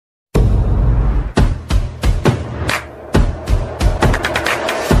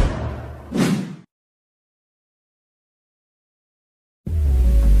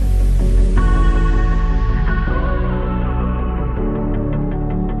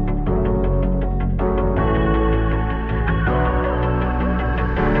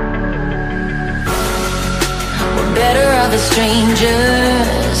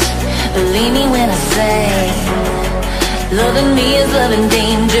strangers. Believe me when I say, loving me is loving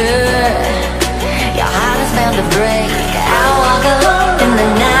danger. Your heart is bound to break. I walk alone in the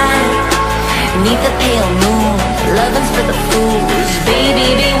night, beneath the pale moon. Loving's for the fools. Baby,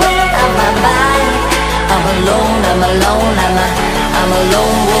 beware of my bite. I'm alone, I'm alone, I'm a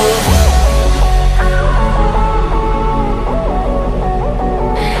lone wolf.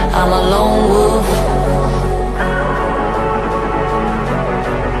 I'm a lone wolf.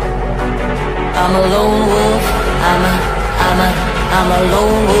 I'm a lone wolf. I'm a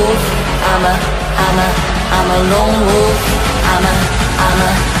lone wolf. I'm a lone wolf.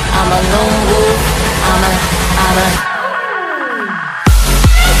 I'm a lone wolf.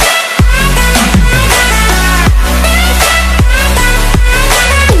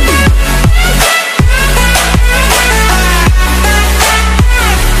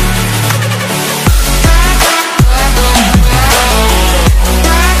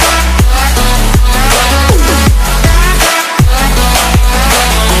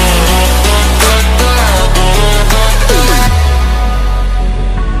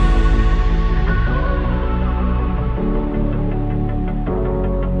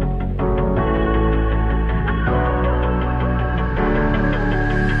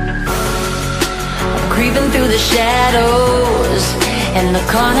 Creeping through the shadows in the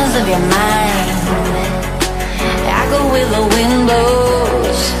corners of your mind. I go where the wind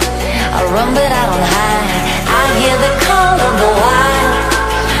blows. I run but I don't hide. I hear the call of the wild,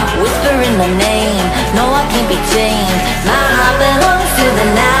 whispering my name. No, I can't be tamed. My heart belongs to the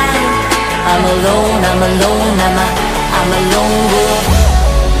night. I'm alone, I'm alone, I'm a lone wolf.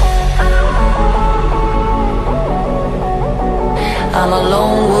 I'm a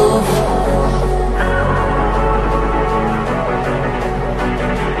lone wolf.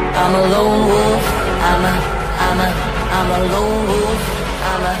 I'm a lone wolf. I'm a lone wolf.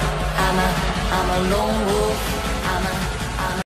 I'm a lone wolf.